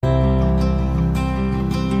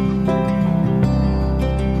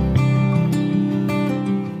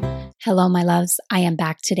Hello, my loves. I am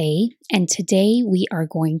back today, and today we are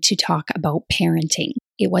going to talk about parenting.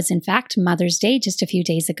 It was, in fact, Mother's Day just a few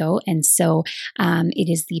days ago, and so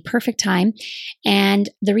it is the perfect time. And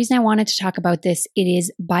the reason I wanted to talk about this, it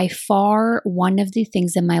is by far one of the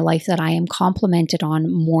things in my life that I am complimented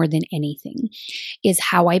on more than anything, is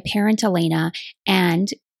how I parent Elena, and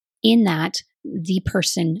in that, the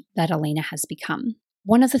person that Elena has become.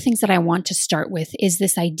 One of the things that I want to start with is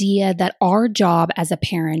this idea that our job as a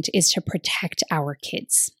parent is to protect our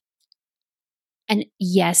kids. And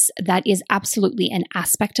yes, that is absolutely an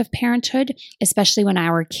aspect of parenthood, especially when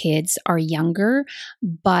our kids are younger.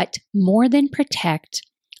 But more than protect,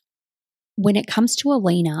 when it comes to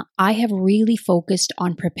Elena, I have really focused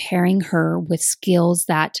on preparing her with skills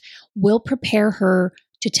that will prepare her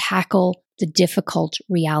to tackle the difficult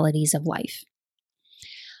realities of life.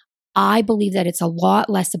 I believe that it's a lot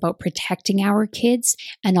less about protecting our kids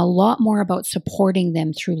and a lot more about supporting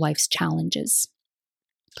them through life's challenges.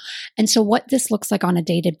 And so what this looks like on a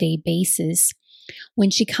day-to-day basis, when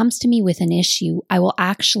she comes to me with an issue, I will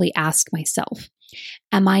actually ask myself,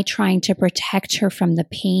 am I trying to protect her from the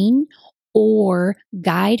pain or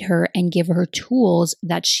guide her and give her tools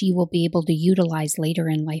that she will be able to utilize later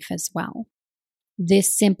in life as well?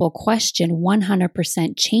 This simple question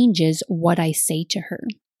 100% changes what I say to her.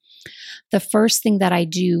 The first thing that I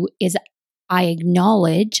do is I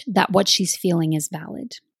acknowledge that what she's feeling is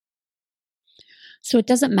valid. So it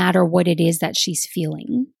doesn't matter what it is that she's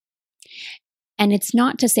feeling. And it's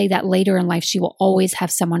not to say that later in life she will always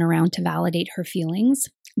have someone around to validate her feelings,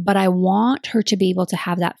 but I want her to be able to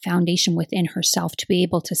have that foundation within herself to be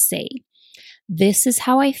able to say, this is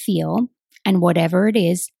how I feel, and whatever it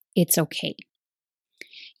is, it's okay.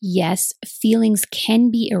 Yes, feelings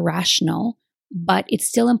can be irrational, but it's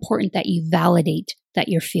still important that you validate that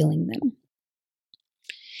you're feeling them.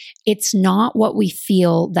 It's not what we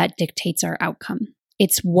feel that dictates our outcome.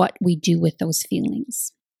 It's what we do with those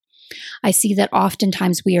feelings. I see that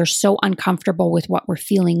oftentimes we are so uncomfortable with what we're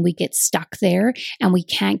feeling, we get stuck there and we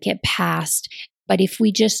can't get past. But if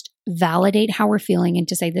we just validate how we're feeling and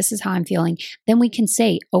to say, this is how I'm feeling, then we can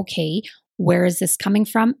say, okay, where is this coming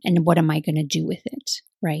from and what am I going to do with it,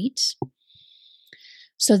 right?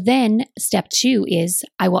 So then step 2 is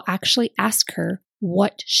I will actually ask her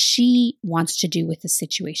what she wants to do with the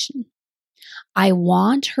situation. I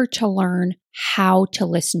want her to learn how to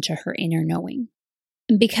listen to her inner knowing.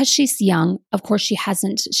 And because she's young, of course, she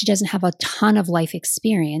doesn't have a ton of life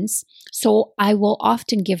experience. So I will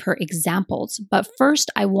often give her examples. But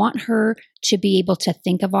first, I want her to be able to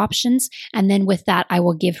think of options. And then with that, I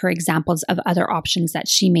will give her examples of other options that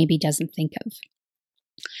she maybe doesn't think of.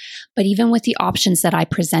 But even with the options that I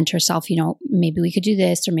present herself, maybe we could do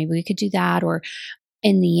this or maybe we could do that, or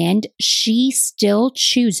in the end, she still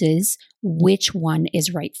chooses which one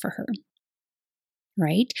is right for her,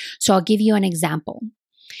 right? So I'll give you an example.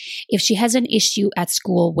 If she has an issue at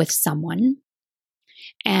school with someone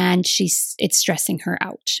and it's stressing her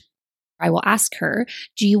out, I will ask her,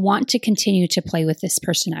 do you want to continue to play with this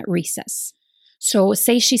person at recess? So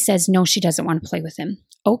say she says, no, she doesn't want to play with him.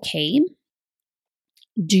 Okay.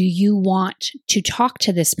 Do you want to talk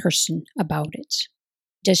to this person about it?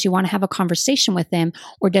 Does she want to have a conversation with them,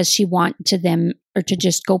 or does she want to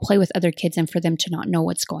just go play with other kids and for them to not know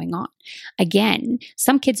what's going on? Again,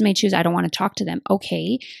 some kids may choose, I don't want to talk to them.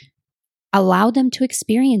 Okay. Allow them to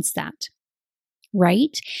experience that,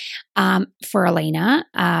 right? For Elena,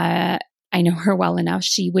 I know her well enough.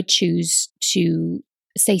 She would choose to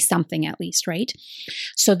say something at least, right?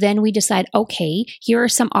 So then we decide, okay, here are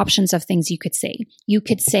some options of things you could say. You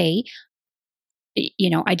could say,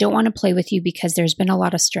 I don't want to play with you because there's been a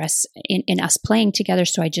lot of stress in us playing together,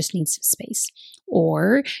 so I just need some space.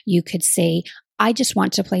 Or you could say, I just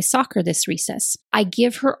want to play soccer this recess. I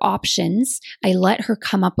give her options. I let her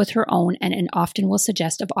come up with her own and often will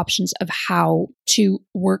suggest of options of how to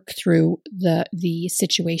work through the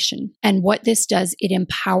situation. And what this does, it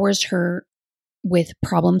empowers her with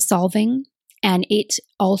problem solving, and it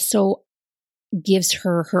also gives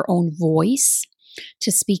her her own voice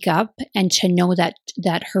to speak up and to know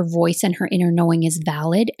that her voice and her inner knowing is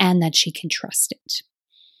valid and that she can trust it.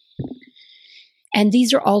 And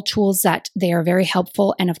these are all tools that they are very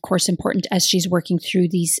helpful and of course important as she's working through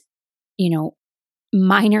these,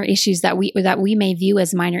 minor issues that we may view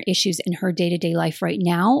as minor issues in her day-to-day life right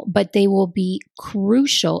now, but they will be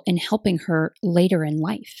crucial in helping her later in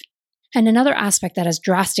life. And another aspect that has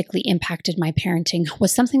drastically impacted my parenting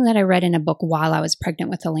was something that I read in a book while I was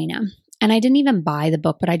pregnant with Elena. And I didn't even buy the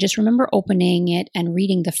book, but I just remember opening it and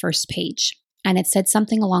reading the first page. And it said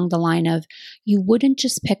something along the line of, you wouldn't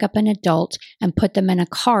just pick up an adult and put them in a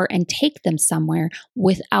car and take them somewhere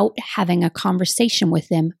without having a conversation with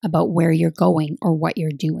them about where you're going or what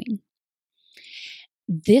you're doing.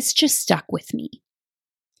 This just stuck with me.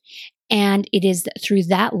 And it is through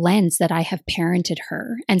that lens that I have parented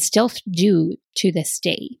her and still do to this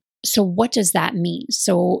day. So what does that mean?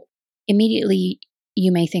 So immediately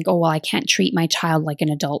you may think, oh, well, I can't treat my child like an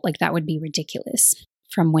adult. Like that would be ridiculous.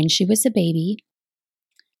 From when she was a baby,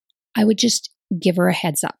 I would just give her a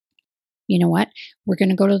heads up. You know what? We're going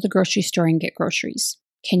to go to the grocery store and get groceries.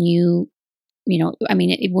 Can you,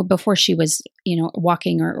 before she was,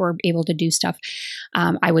 walking or able to do stuff,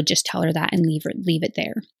 I would just tell her that and leave it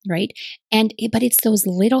there. Right. But it's those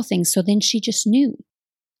little things. So then she just knew.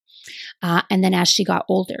 And then as she got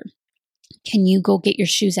older, can you go get your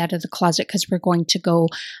shoes out of the closet? Because we're going to go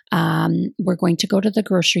to the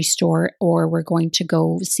grocery store, or we're going to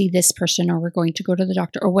go see this person, or we're going to go to the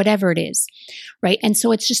doctor, or whatever it is, right? And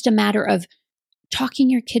so it's just a matter of talking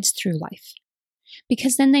your kids through life,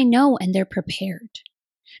 because then they know and they're prepared.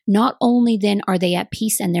 Not only then are they at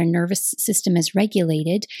peace and their nervous system is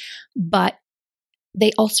regulated, but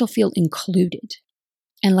they also feel included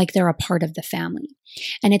and like they're a part of the family.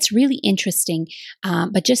 And it's really interesting.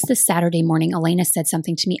 But just this Saturday morning, Elena said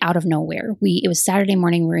something to me out of nowhere. It was Saturday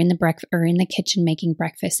morning. We're in the kitchen making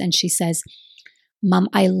breakfast. And she says, Mom,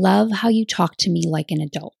 I love how you talk to me like an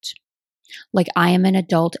adult. Like I am an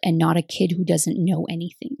adult and not a kid who doesn't know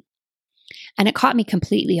anything. And it caught me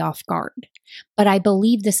completely off guard. But I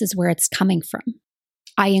believe this is where it's coming from.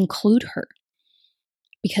 I include her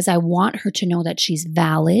because I want her to know that she's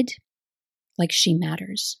valid, like she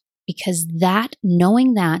matters, because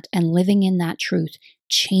knowing that and living in that truth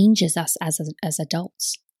changes us as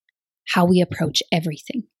adults, how we approach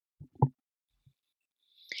everything.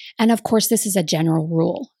 And of course, this is a general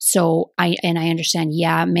rule. So I understand,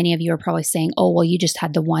 many of you are probably saying, oh, well, you just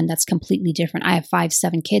had the one that's completely different. I have 5,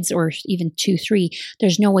 7 kids, or even 2, 3.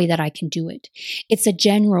 There's no way that I can do it. It's a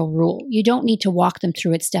general rule. You don't need to walk them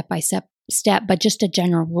through it step by step, but just a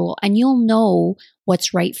general rule. And you'll know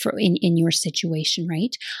what's right for in your situation,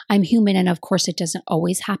 right? I'm human, and of course it doesn't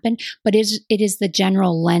always happen, but it is the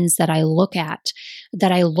general lens that I look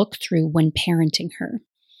through when parenting her.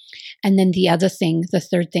 And then the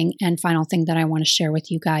third thing and final thing that I want to share with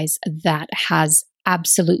you guys that has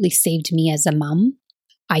absolutely saved me as a mom,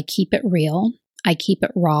 I keep it real, I keep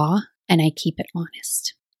it raw, and I keep it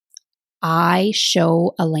honest. I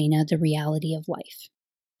show Elena the reality of life.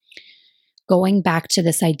 Going back to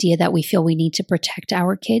this idea that we feel we need to protect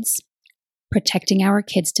our kids, protecting our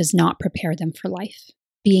kids does not prepare them for life.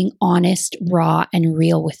 Being honest, raw, and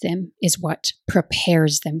real with them is what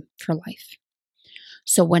prepares them for life.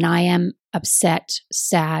 So when I am upset,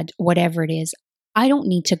 sad, whatever it is, I don't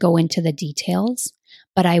need to go into the details,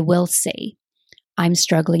 but I will say, I'm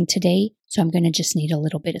struggling today, so I'm going to just need a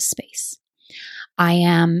little bit of space. I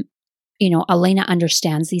am, Elena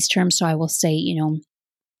understands these terms, so I will say,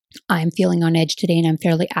 I'm feeling on edge today and I'm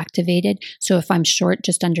fairly activated. So if I'm short,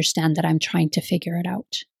 just understand that I'm trying to figure it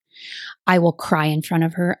out. I will cry in front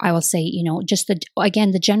of her. I will say, just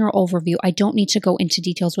the general overview. I don't need to go into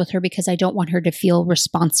details with her because I don't want her to feel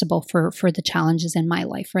responsible for the challenges in my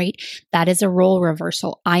life, right? That is a role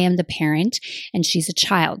reversal. I am the parent and she's a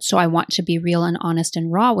child. So I want to be real and honest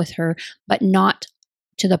and raw with her, but not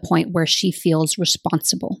to the point where she feels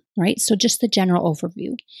responsible, right? So just the general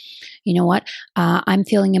overview. You know what? I'm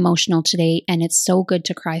feeling emotional today and it's so good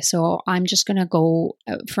to cry. So I'm just going to go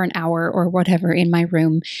for an hour or whatever in my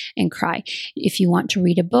room and cry. If you want to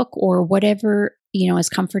read a book or whatever, is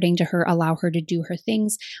comforting to her, allow her to do her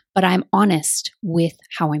things. But I'm honest with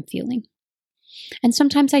how I'm feeling. And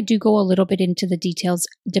sometimes I do go a little bit into the details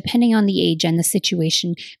depending on the age and the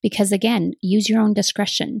situation, because again, use your own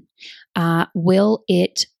discretion. Will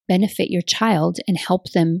it benefit your child and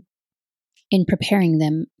help them in preparing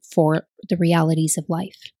them for the realities of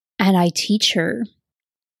life? And I teach her,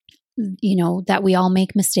 that we all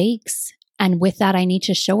make mistakes. And with that, I need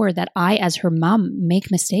to show her that I, as her mom, make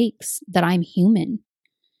mistakes, that I'm human.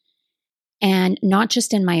 And not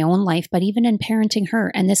just in my own life, but even in parenting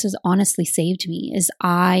her. And this has honestly saved me, is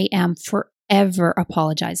I am forever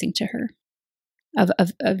apologizing to her of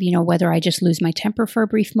whether I just lose my temper for a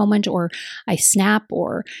brief moment or I snap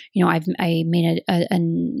or, I made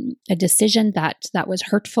a decision that was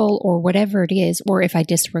hurtful or whatever it is, or if I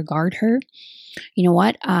disregard her. You know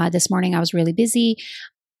what? This morning I was really busy.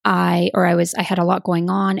 I had a lot going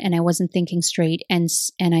on and I wasn't thinking straight, and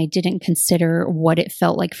I didn't consider what it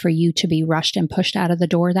felt like for you to be rushed and pushed out of the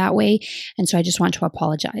door that way. And so I just want to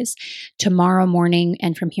apologize. Tomorrow morning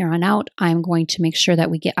and from here on out, I'm going to make sure that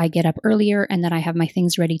I get up earlier and that I have my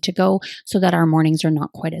things ready to go so that our mornings are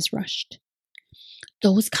not quite as rushed.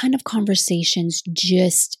 Those kind of conversations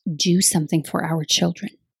just do something for our children,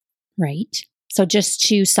 right? So just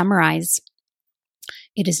to summarize,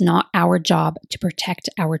 it is not our job to protect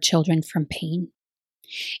our children from pain.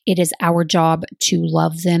 It is our job to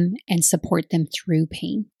love them and support them through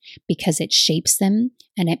pain because it shapes them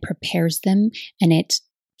and it prepares them and it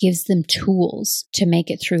gives them tools to make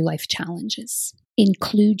it through life challenges.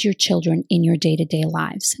 Include your children in your day-to-day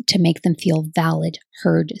lives to make them feel valid,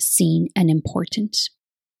 heard, seen, and important.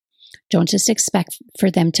 Don't just expect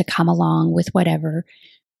for them to come along with whatever.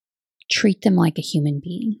 Treat them like a human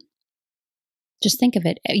being. Just think of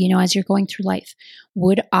it, as you're going through life.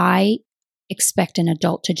 Would I expect an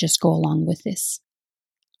adult to just go along with this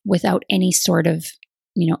without any sort of,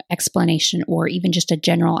 explanation or even just a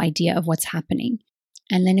general idea of what's happening?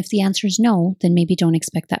 And then if the answer is no, then maybe don't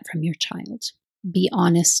expect that from your child. Be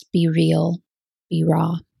honest, be real, be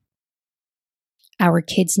raw. Our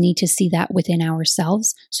kids need to see that within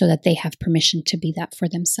ourselves so that they have permission to be that for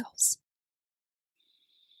themselves.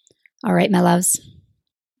 All right, my loves.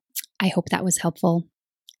 I hope that was helpful.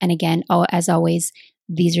 And again, as always,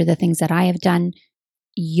 these are the things that I have done.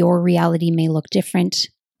 Your reality may look different,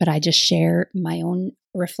 but I just share my own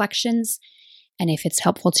reflections. And if it's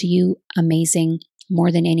helpful to you, amazing.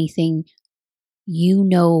 More than anything, you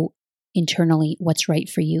know internally what's right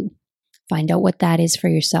for you. Find out what that is for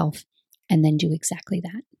yourself and then do exactly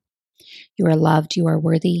that. You are loved. You are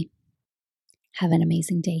worthy. Have an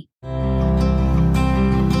amazing day.